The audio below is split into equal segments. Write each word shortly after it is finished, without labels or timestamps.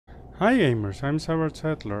Hi gamers, I'm Cyber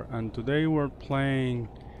Settler and today we're playing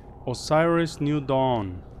Osiris New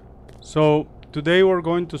Dawn. So today we're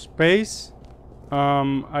going to space.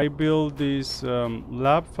 I built this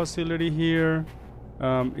lab facility here.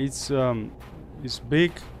 It's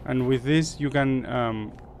big, and with this you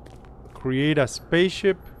can create a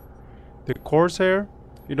spaceship, the Corsair.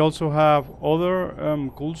 It also have other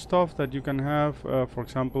cool stuff that you can have, for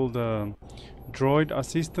example the droid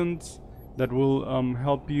assistants that will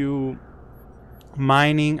help you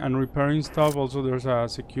mining and repairing stuff. Also there's a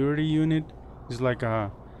security unit. It's like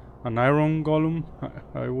an iron golem.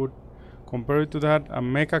 I would compare it to that. A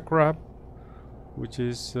mecha crab, which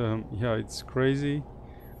is yeah, it's crazy.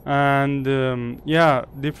 And yeah,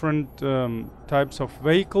 different types of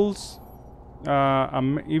vehicles.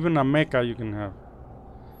 Even a mecha you can have.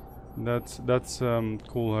 That's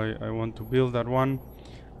cool. I want to build that one.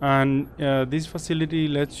 And this facility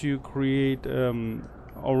lets you create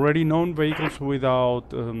already known vehicles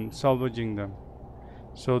without salvaging them.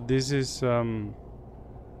 So this is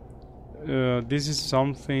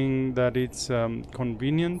something that it's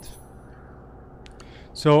convenient.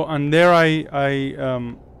 So, and there I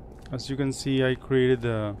as you can see, I created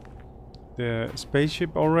the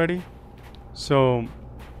spaceship already. So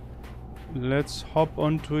let's hop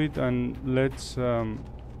onto it and let's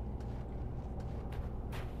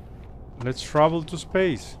travel to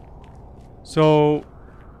space. So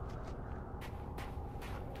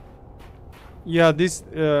yeah, this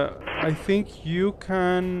I think you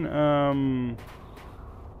can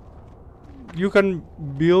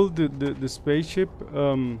build the spaceship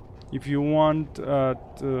if you want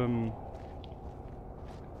at in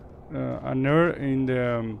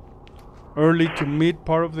the early to mid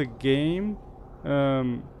part of the game.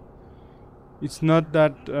 It's not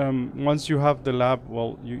that once you have the lab,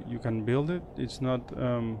 well, you can build it. It's not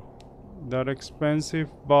that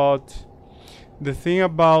expensive, but the thing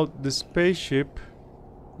about the spaceship,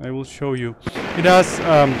 I will show you. It has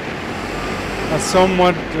a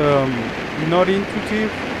somewhat not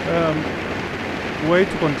intuitive way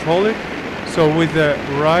to control it. So with the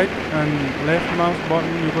right and left mouse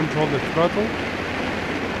button, you control the throttle.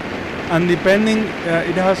 And depending,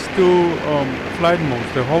 it has two flight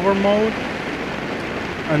modes: the hover mode,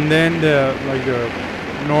 and then the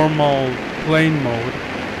normal plane mode.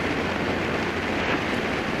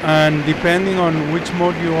 And depending on which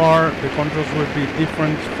mode you are, the controls will be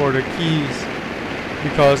different for the keys,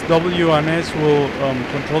 because W and S will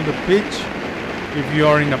control the pitch if you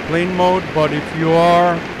are in a plane mode, but if you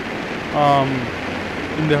are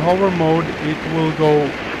in the hover mode, it will go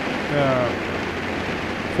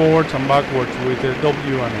forwards and backwards with the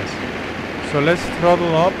W and S. So let's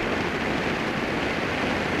throttle up.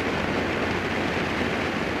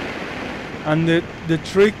 And the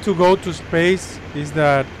trick to go to space is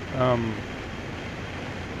that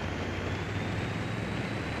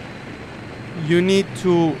you need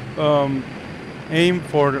to aim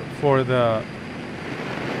for the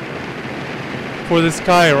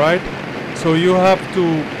sky, right? So you have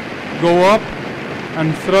to go up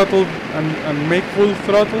and throttle and make full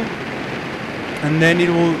throttle, and then it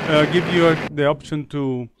will give you the option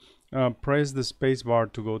to press the space bar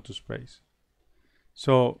to go to space.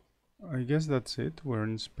 So I guess that's it. We're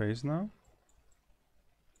in space now.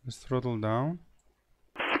 Let's throttle down.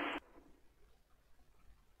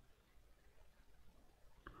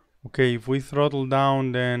 Okay, if we throttle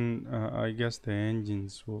down, then I guess the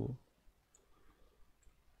engines will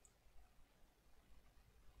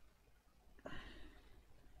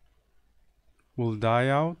die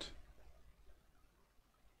out.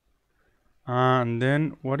 And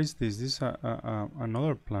then what is this? This is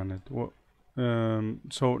another planet.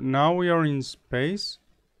 So now we are in space,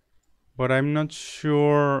 but I'm not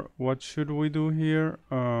sure what should we do here.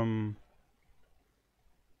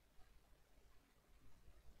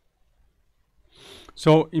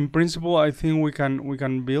 So in principle, I think we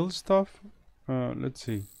can build stuff. Let's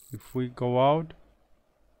see if we go out.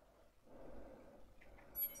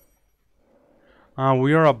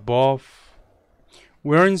 We are above.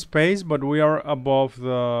 We're in space, but we are above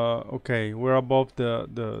the. Okay, we're above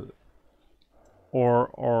the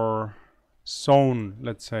or zone,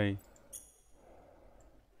 let's say.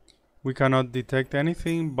 We cannot detect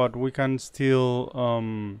anything, but we can still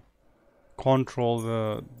control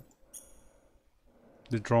the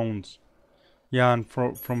drones. Yeah, and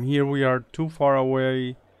from here we are too far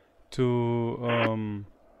away to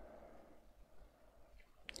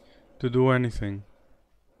do anything,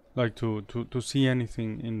 like to see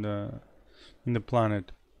anything in the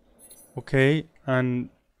planet. Okay, and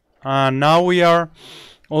now we are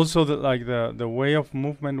also the way of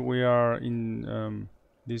movement. We are in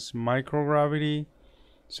this microgravity,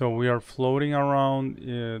 so we are floating around.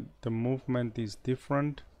 The movement is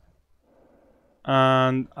different.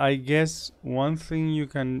 And I guess one thing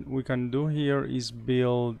we can do here is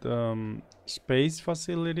build space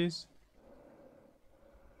facilities.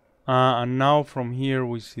 And now from here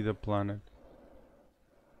we see the planet.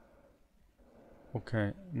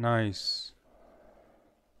 Okay, nice.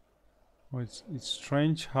 Oh, it's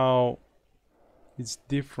strange how it's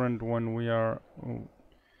different when we are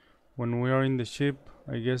in the ship.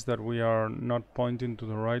 I guess that we are not pointing to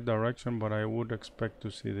the right direction, but I would expect to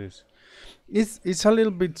see this. It's a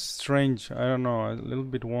little bit strange. I don't know, a little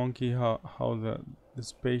bit wonky how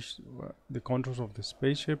the controls of the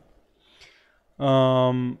spaceship.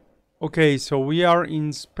 Okay, so we are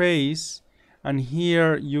in space, and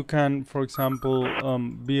here you can, for example,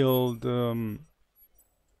 build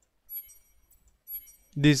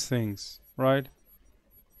these things, right?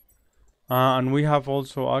 And we have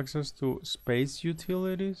also access to space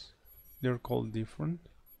utilities. They're called different.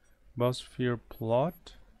 Biosphere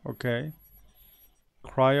plot. Okay.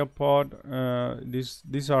 Cryopod.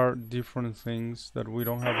 These are different things that we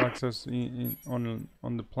don't have access on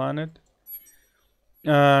the planet.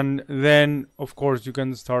 And then, of course, you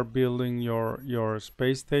can start building your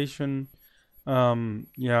space station.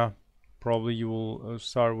 Yeah, probably you will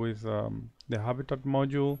start with the habitat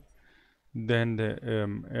module, then the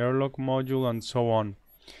airlock module, and so on.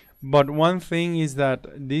 But one thing is that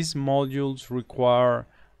these modules require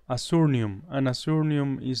asurnium, and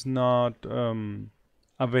asurnium is not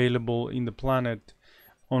available in the planet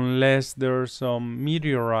unless there are some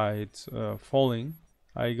meteorites falling.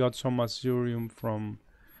 I got some asurnium from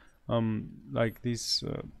like these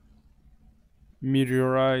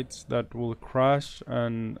meteorites that will crash,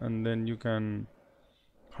 and then you can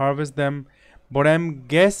harvest them. But I'm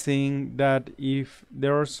guessing that if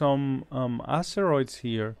there are some asteroids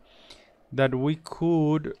here, that we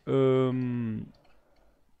could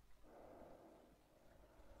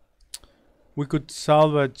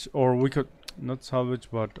salvage, or we could not salvage,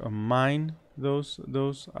 but mine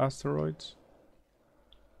those asteroids.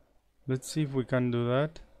 Let's see if we can do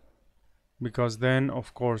that, because then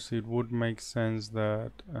of course it would make sense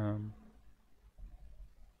that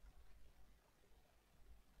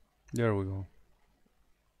there we go.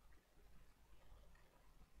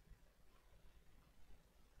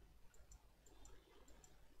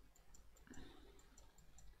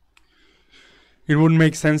 It would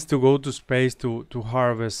make sense to go to space to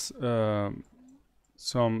harvest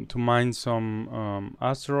to mine some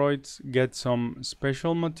asteroids, get some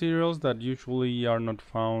special materials that usually are not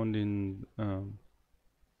found in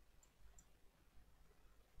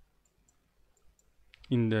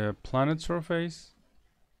the planet surface.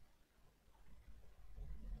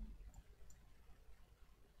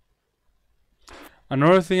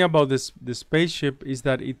 Another thing about the spaceship is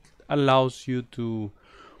that it allows you to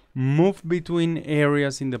move between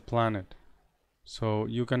areas in the planet. So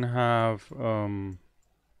you can have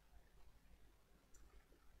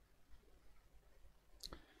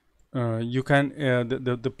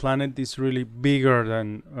the planet is really bigger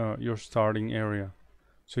than your starting area,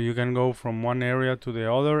 so you can go from one area to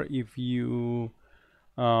the other. If you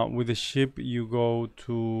with the ship you go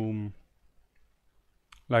to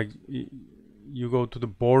you go to the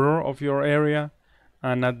border of your area,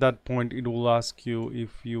 and at that point it will ask you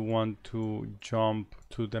if you want to jump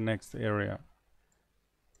to the next area.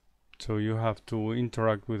 So you have to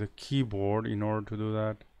interact with a keyboard in order to do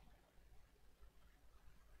that.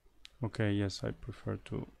 Okay, yes, I prefer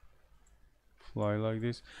to fly like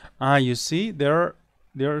this. You see, there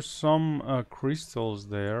are some crystals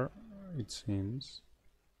there, it seems.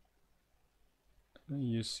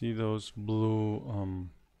 You see those blue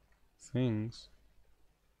things.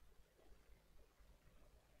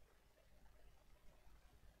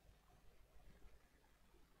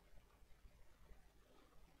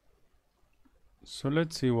 So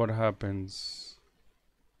let's see what happens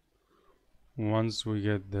once we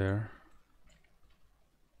get there.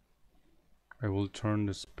 I will turn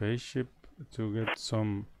the spaceship to get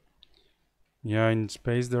some. Yeah, in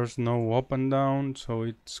space there's no up and down, so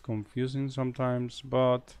it's confusing sometimes,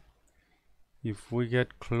 but if we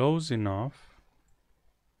get close enough,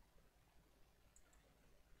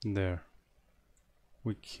 there,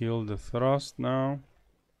 we kill the thrust now.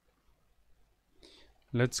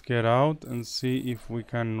 Let's get out and see if we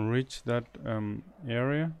can reach that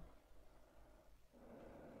area.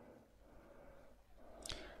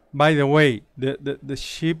 By the way, the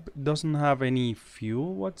ship doesn't have any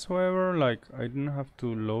fuel whatsoever. Like, I didn't have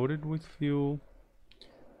to load it with fuel,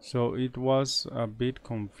 so it was a bit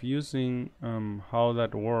confusing how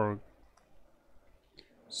that worked.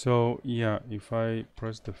 So yeah, if I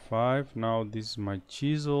press the 5, now this is my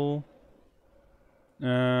chisel.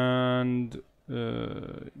 And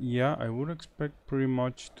yeah, I would expect pretty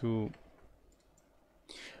much to...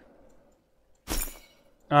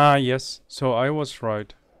 Ah, yes, so I was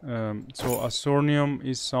right. So asurnium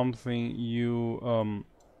is something you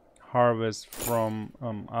harvest from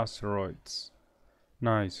asteroids.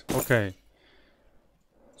 Nice. Okay.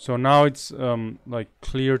 So now it's like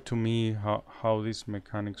clear to me how these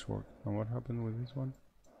mechanics work. And what happened with this one?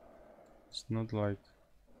 It's not like...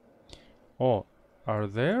 Oh, are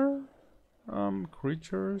there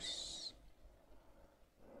creatures?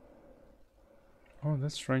 Oh,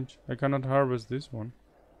 that's strange. I cannot harvest this one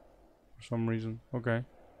for some reason. Okay.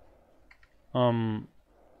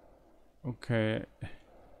 Okay.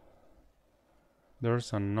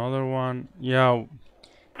 There's another one. Yeah,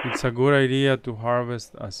 it's a good idea to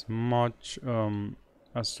harvest as much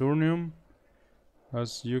asurnium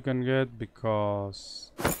as you can get,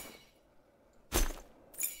 because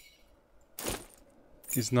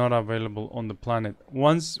it's not available on the planet.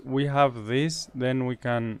 Once we have this, then we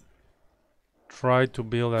can try to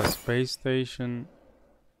build a space station.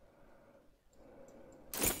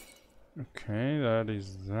 Okay, that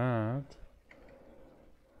is that.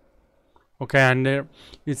 Okay, and there,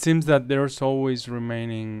 it seems that there's always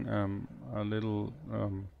remaining a little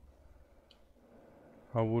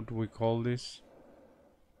how would we call this?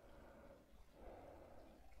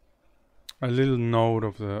 A little node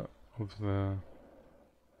of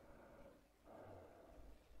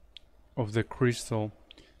the crystal.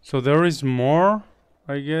 So there is more,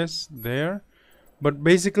 I guess, there. But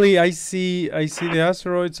basically, I see the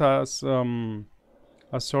asteroids as a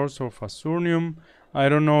source of asurnium. I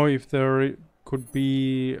don't know if there could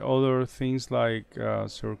be other things like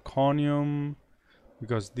zirconium,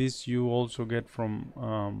 because this you also get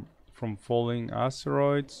from falling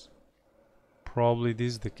asteroids. Probably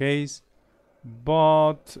this is the case,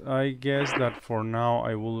 but I guess that for now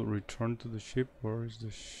I will return to the ship. Where is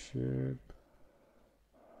the ship?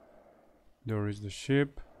 There is the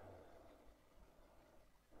ship.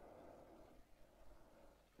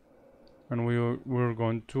 And we're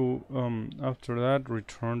going to after that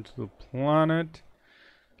return to the planet.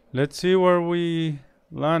 Let's see where we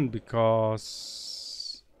land,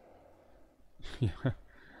 because yeah,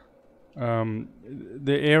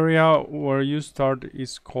 the area where you start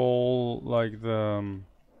is called like the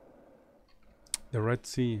Red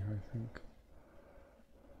Sea, I think.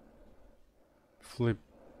 Flip.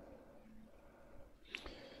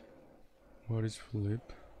 What is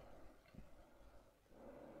flip?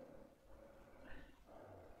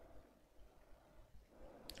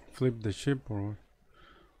 Flip the ship or what?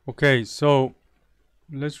 Okay, so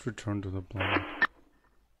let's return to the planet.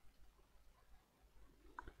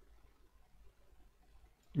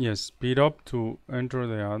 Yes, speed up to enter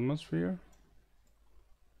the atmosphere.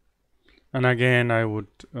 And again, I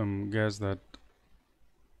would guess that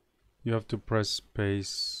you have to press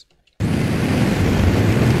space.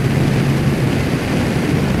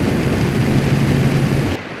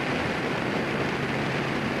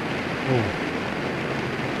 Oh.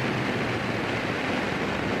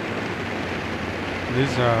 This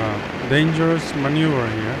is a dangerous maneuver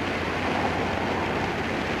here.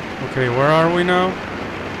 Okay, where are we now?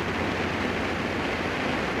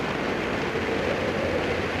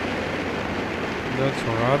 That's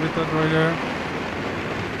our habitat right there.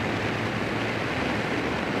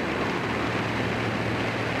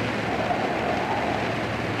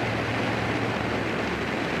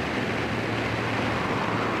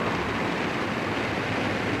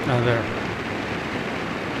 Ah, there.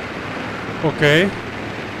 Okay.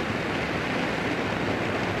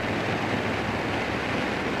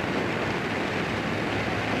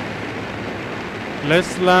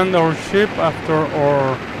 Let's land our ship after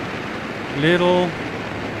our little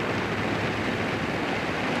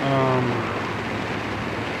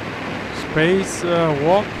space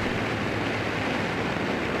walk.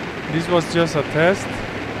 This was just a test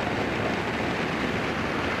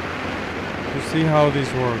to see how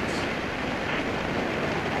this works.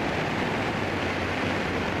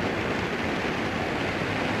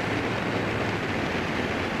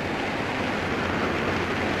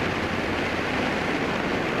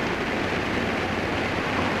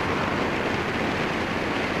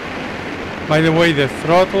 By the way, the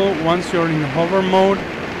throttle, once you're in hover mode,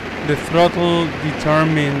 the throttle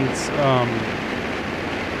determines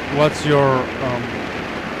what's your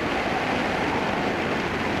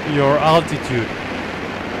altitude,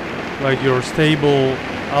 like your stable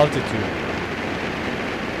altitude.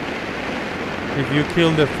 If you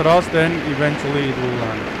kill the thrust, then eventually it will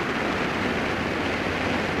land.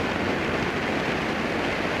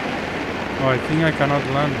 Oh, I think I cannot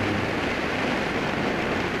land here.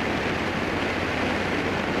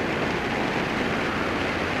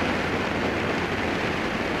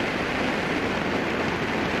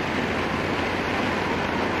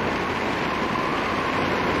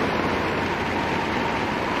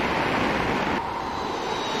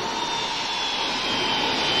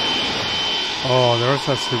 Oh, there's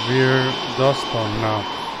a severe dust storm now.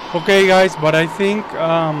 Okay, guys, but I think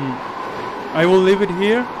I will leave it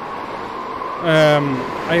here.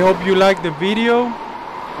 I hope you liked the video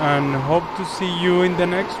and hope to see you in the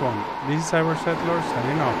next one. This is Cyber Settler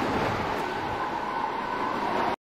signing off.